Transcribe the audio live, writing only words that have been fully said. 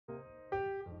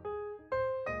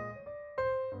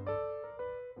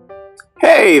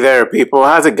Hey there, people.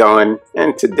 How's it going?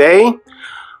 And today,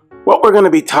 what we're going to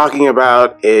be talking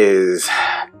about is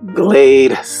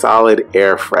Glade Solid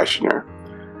Air Freshener.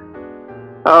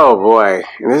 Oh boy,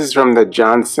 and this is from the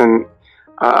Johnson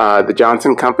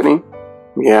Company.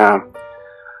 Yeah.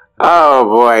 Oh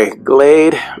boy,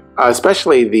 Glade,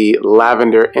 especially the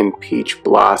Lavender and Peach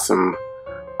Blossom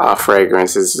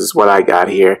fragrance. This is what I got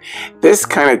here. This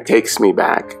kind of takes me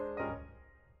back.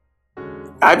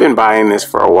 I've been buying this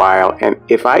for a while, and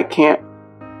if I can't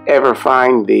ever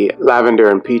find the Lavender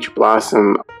and Peach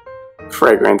Blossom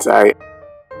fragrance, I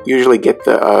usually get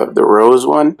the rose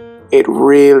one. It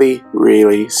really,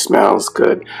 really smells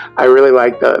good. I really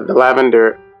like the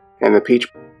Lavender, and the Peach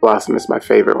Blossom is my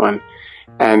favorite one.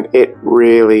 And it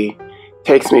really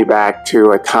takes me back to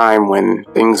a time when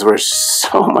things were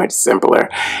so much simpler.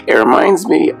 It reminds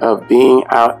me of being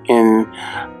out in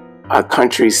a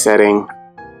country setting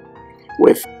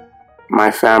with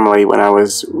my family when I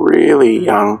was really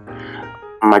young.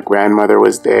 My grandmother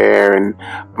was there, and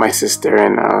my sister,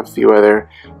 and a few other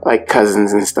like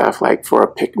cousins and stuff, like for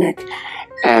a picnic.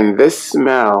 And this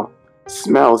smell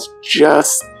smells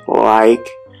just like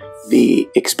the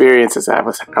experiences I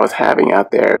was having out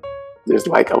there. There's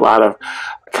like a lot of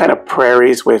kind of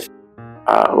prairies with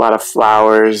a lot of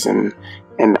flowers and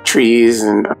trees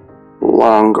and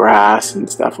long grass and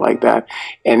stuff like that.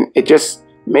 And it just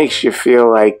makes you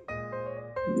feel like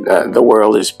the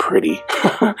world is pretty.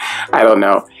 I don't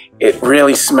know. It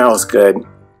really smells good.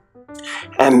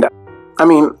 And I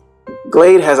mean,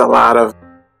 Glade has a lot of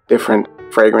different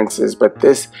fragrances, but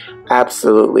this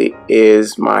absolutely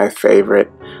is my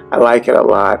favorite. I like it a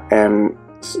lot, and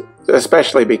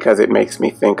especially because it makes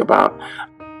me think about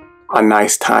a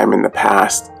nice time in the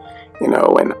past, you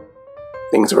know, when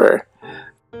things were,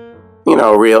 you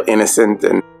know, real innocent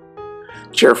and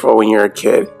cheerful when you're a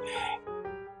kid.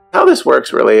 How this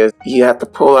works really is you have to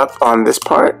pull up on this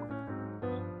part.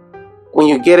 When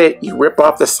you get it, you rip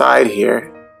off the side here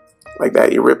like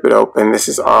that. You rip it open. This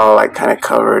is all like kind of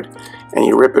covered, and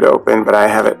you rip it open, but I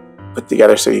have it put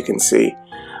together so you can see.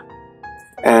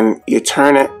 And you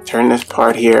turn this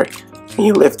part here, and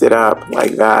you lift it up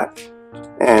like that,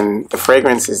 and the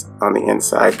fragrance is on the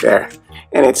inside there,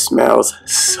 and it smells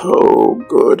so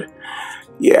good.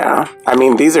 Yeah, I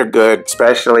mean, these are good,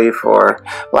 especially for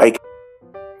like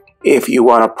if you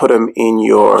want to put them in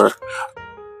your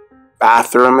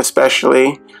bathroom,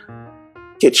 especially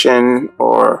kitchen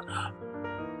or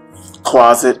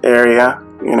closet area,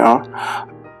 you know.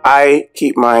 I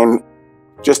keep mine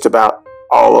just about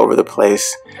all over the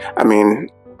place. I mean,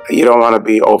 you don't want to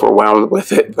be overwhelmed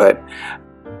with it, but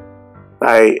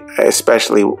I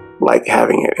especially like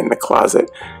having it in the closet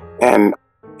and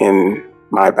in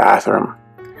my bathroom.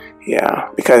 Yeah,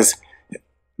 because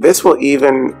this will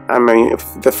even, I mean,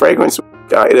 if the fragrance,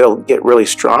 it'll get really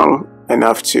strong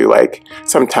enough to like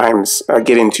sometimes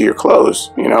get into your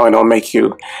clothes, you know, and it'll make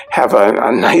you have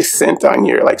a nice scent on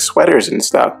your like sweaters and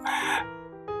stuff.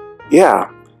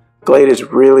 Yeah, Glade is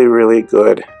really, really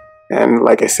good. And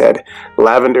like I said,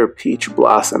 Lavender Peach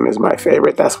Blossom is my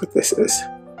favorite. That's what this is.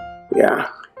 Yeah.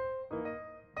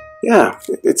 Yeah,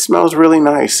 it smells really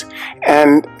nice.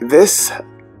 And this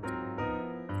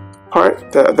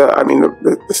part,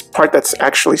 this part that's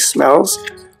actually smells,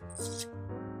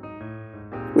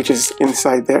 which is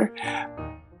inside there,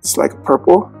 it's like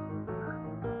purple.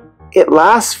 It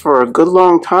lasts for a good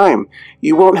long time.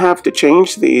 You won't have to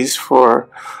change these for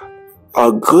a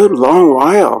good long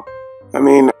while. I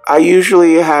mean, I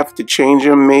usually have to change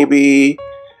them maybe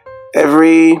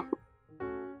every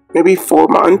 4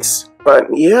 months, but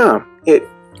yeah, it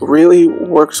really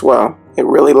works well. It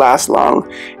really lasts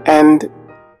long, and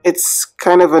it's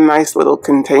kind of a nice little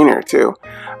container too.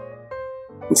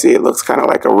 You can see it looks kind of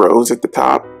like a rose at the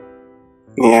top.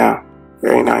 Yeah,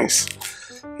 very nice.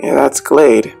 Yeah, that's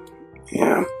Glade.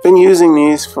 Yeah, been using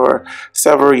these for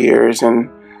several years, and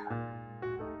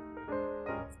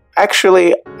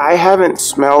actually I haven't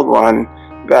smelled one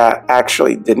that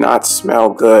actually did not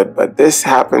smell good, but this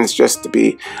happens just to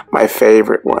be my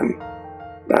favorite one.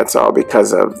 That's all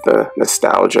because of the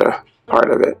nostalgia part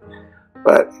of it.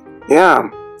 But yeah,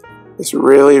 this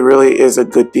really, really is a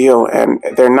good deal, and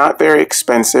they're not very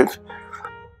expensive.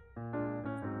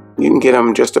 You can get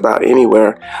them just about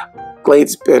anywhere.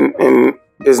 Glade's been in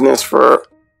business for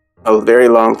a very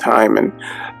long time, and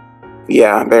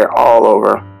yeah, they're all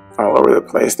over the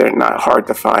place. They're not hard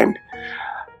to find.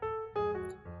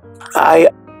 I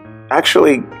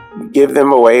actually give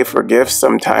them away for gifts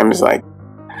sometimes, like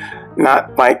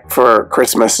not like for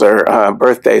Christmas or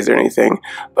birthdays or anything,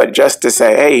 but just to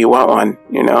say, hey, you want one,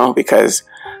 you know, because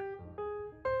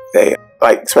they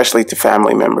like, especially to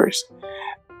family members.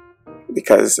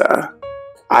 because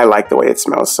I like the way it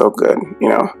smells so good, you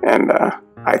know, and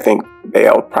I think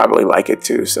they'll probably like it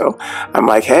too. So I'm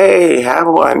like, hey, have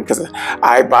one, because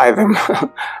I buy them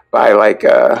by like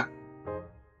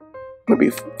maybe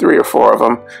 3 or 4 of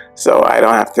them, so I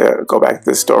don't have to go back to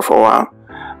the store for a while.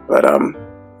 But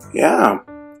yeah,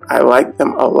 I like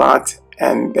them a lot,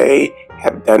 and they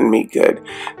have done me good.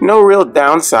 No real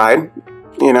downside,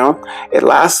 you know. It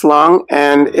lasts long,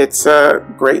 and it's a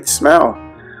great smell.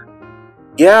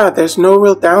 Yeah, there's no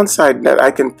real downside that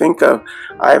I can think of.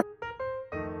 I've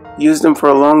used them for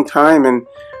a long time, and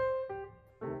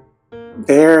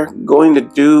they're going to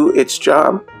do its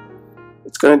job.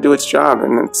 It's going to do its job,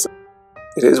 and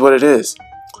it is what it is.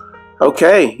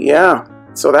 Okay, yeah.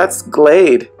 So that's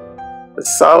Glade, the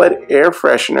solid air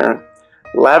freshener,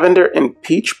 lavender and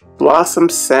peach blossom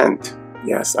scent.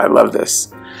 Yes, I love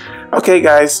this. Okay,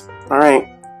 guys. All right.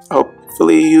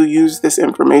 Hopefully you use this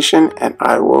information, and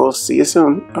I will see you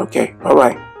soon. Okay,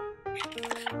 bye-bye.